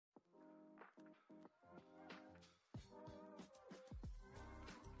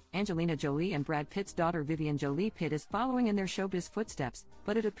Angelina Jolie and Brad Pitt's daughter Vivienne Jolie Pitt is following in their showbiz footsteps,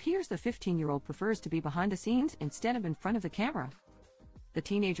 but it appears the 15-year-old prefers to be behind the scenes instead of in front of the camera. The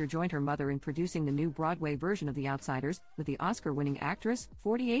teenager joined her mother in producing the new Broadway version of The Outsiders, with the Oscar-winning actress,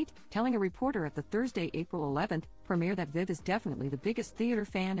 48, telling a reporter at the Thursday, April 11th, premiere that Viv is definitely the biggest theater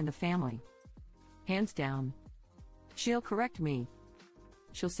fan in the family. Hands down. She'll correct me.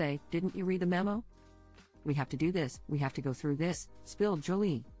 She'll say, "Didn't you read the memo? We have to do this, we have to go through this," spilled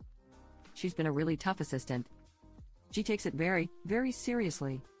Jolie. She's been a really tough assistant. She takes it very, very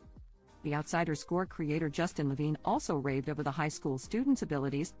seriously. The Outsiders score creator Justin Levine also raved over the high school student's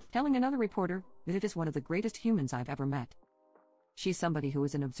abilities, telling another reporter, "Viv is one of the greatest humans I've ever met. She's somebody who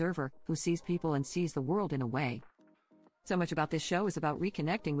is an observer, who sees people and sees the world in a way." So much about this show is about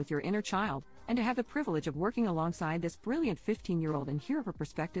reconnecting with your inner child, and to have the privilege of working alongside this brilliant 15-year-old and hear her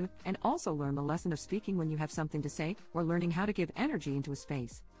perspective, and also learn the lesson of speaking when you have something to say, or learning how to give energy into a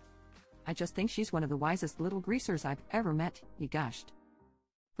space. "I just think she's one of the wisest little greasers I've ever met," he gushed.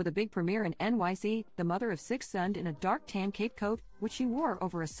 For the big premiere in NYC, the mother of 6 sunned in a dark tan cape coat, which she wore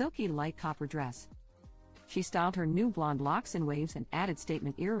over a silky light copper dress. She styled her new blonde locks in waves and added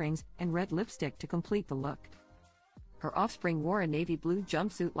statement earrings and red lipstick to complete the look. Her offspring wore a navy blue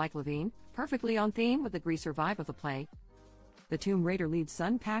jumpsuit like Levine, perfectly on theme with the greaser vibe of the play. The Tomb Raider lead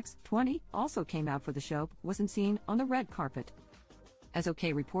son Pax, 20, also came out for the show, but wasn't seen on the red carpet. As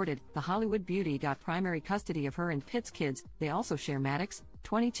OK reported, the Hollywood beauty got primary custody of her and Pitt's kids. They also share Maddox,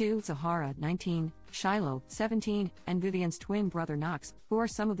 22, Zahara, 19, Shiloh, 17, and Vivienne's twin brother Knox, who are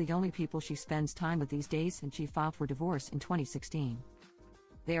some of the only people she spends time with these days since she filed for divorce in 2016.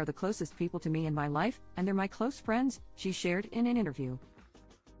 "They are the closest people to me in my life, and they're my close friends," she shared in an interview.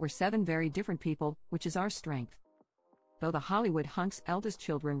 "We're 7 very different people, which is our strength." Though the Hollywood hunk's eldest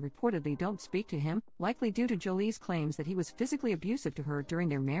children reportedly don't speak to him, likely due to Jolie's claims that he was physically abusive to her during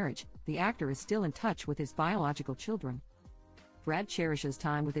their marriage, the actor is still in touch with his biological children. Brad cherishes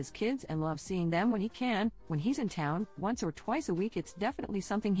time with his kids and loves seeing them when he can. When he's in town, once or twice a week, it's definitely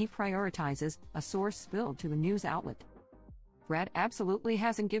something he prioritizes, a source spilled to a news outlet. Brad absolutely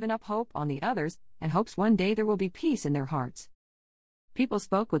hasn't given up hope on the others, and hopes one day there will be peace in their hearts. People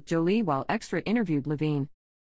spoke with Jolie while Extra interviewed Levine.